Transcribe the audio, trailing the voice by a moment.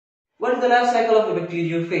What is the life cycle of a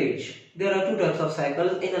bacteriophage? There are two types of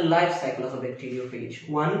cycles in a life cycle of a bacteriophage.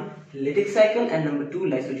 One, Lytic cycle, and number two,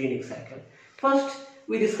 Lysogenic cycle. First,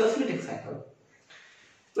 we discuss Lytic cycle.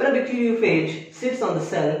 When a bacteriophage sits on the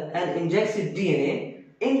cell and injects its DNA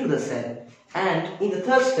into the cell, and in the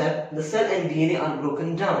third step, the cell and DNA are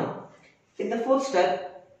broken down. In the fourth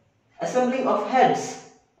step, assembling of heads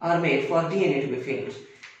are made for DNA to be filled.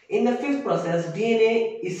 In the fifth process,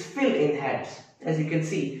 DNA is filled in heads, as you can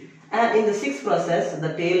see. And in the sixth process,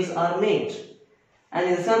 the tails are made. And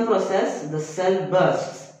in the seventh process, the cell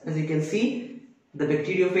bursts. As you can see, the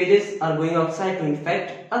bacteriophages are going outside to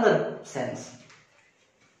infect other cells.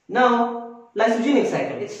 Now, lysogenic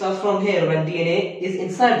cycle. It starts from here when DNA is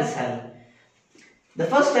inside the cell. The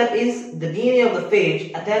first step is the DNA of the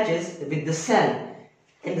phage attaches with the cell.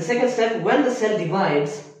 In the second step, when the cell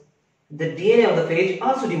divides, the DNA of the phage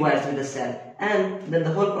also divides with the cell. And then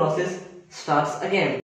the whole process starts again.